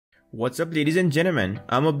What's up ladies and gentlemen,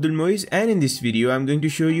 I'm Abdul Moiz, and in this video I'm going to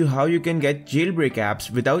show you how you can get jailbreak apps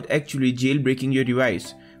without actually jailbreaking your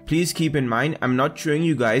device. Please keep in mind, I'm not showing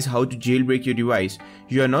you guys how to jailbreak your device.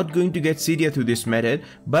 You are not going to get Cydia through this method,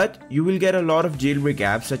 but you will get a lot of jailbreak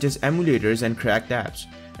apps such as emulators and cracked apps.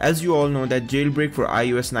 As you all know that jailbreak for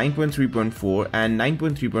iOS 9.3.4 and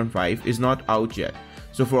 9.3.5 is not out yet.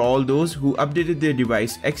 So for all those who updated their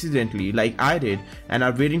device accidentally like I did and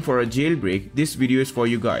are waiting for a jailbreak, this video is for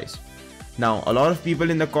you guys. Now a lot of people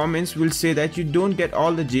in the comments will say that you don't get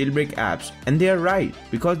all the jailbreak apps, and they are right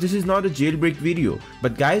because this is not a jailbreak video.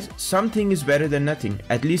 But guys, something is better than nothing.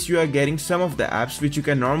 At least you are getting some of the apps which you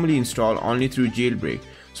can normally install only through jailbreak.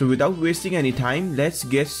 So without wasting any time, let's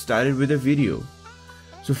get started with the video.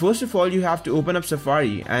 So first of all, you have to open up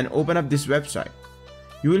Safari and open up this website.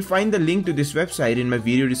 You will find the link to this website in my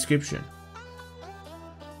video description.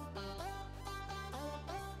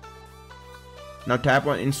 Now tap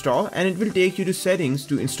on install and it will take you to settings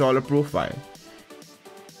to install a profile.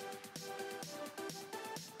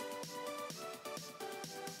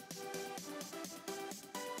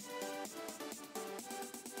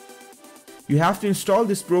 You have to install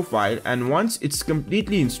this profile, and once it's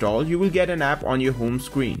completely installed, you will get an app on your home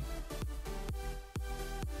screen.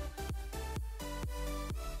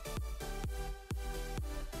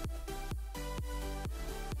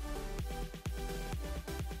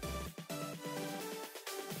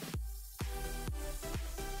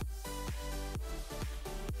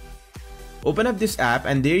 Open up this app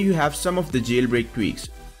and there you have some of the jailbreak tweaks.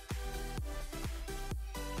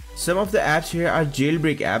 Some of the apps here are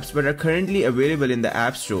jailbreak apps but are currently available in the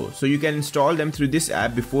App Store, so you can install them through this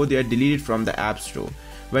app before they are deleted from the App Store.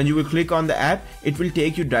 When you will click on the app, it will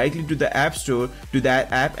take you directly to the App Store to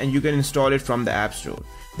that app, and you can install it from the App Store.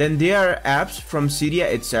 Then there are apps from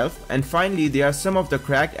Cydia itself, and finally there are some of the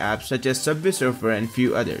cracked apps such as Subway Surfer and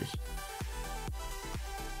few others.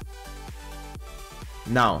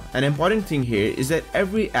 Now, an important thing here is that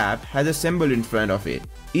every app has a symbol in front of it.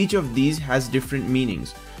 Each of these has different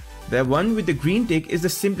meanings. The one with the green tick is the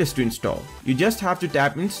simplest to install. You just have to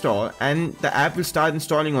tap install and the app will start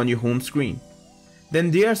installing on your home screen.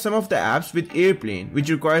 Then there are some of the apps with airplane, which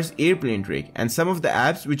requires airplane trick, and some of the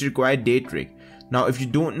apps which require date trick. Now if you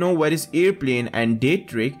don't know what is airplane and date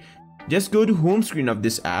trick, just go to home screen of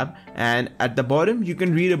this app, and at the bottom you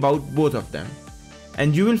can read about both of them.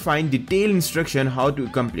 And you will find detailed instruction how to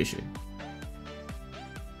accomplish it.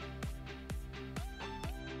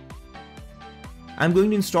 I'm going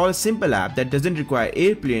to install a simple app that doesn't require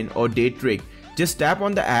airplane or date trick. Just tap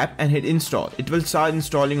on the app and hit install. It will start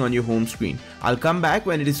installing on your home screen. I'll come back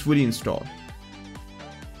when it is fully installed.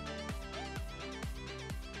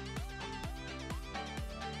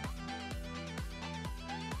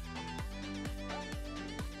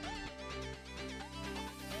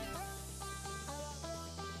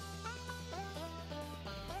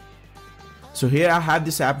 So here I have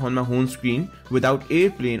this app on my home screen without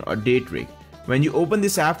airplane or date trick. When you open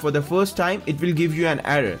this app for the first time, it will give you an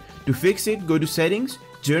error. To fix it, go to settings,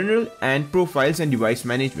 general and profiles and device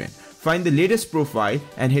management. Find the latest profile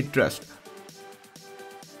and hit trust.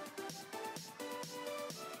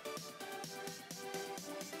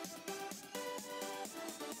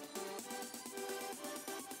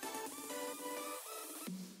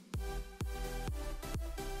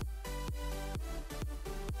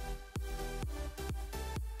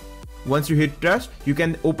 Once you hit trust, you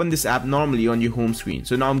can open this app normally on your home screen.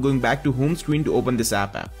 So now I'm going back to home screen to open this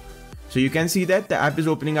app. So you can see that the app is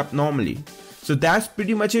opening up normally. So that's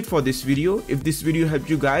pretty much it for this video. If this video helped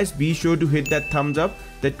you guys, be sure to hit that thumbs up.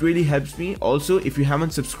 That really helps me. Also, if you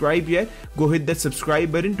haven't subscribed yet, go hit that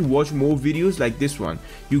subscribe button to watch more videos like this one.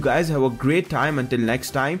 You guys have a great time. Until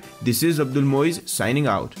next time, this is Abdul Moiz signing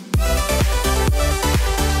out.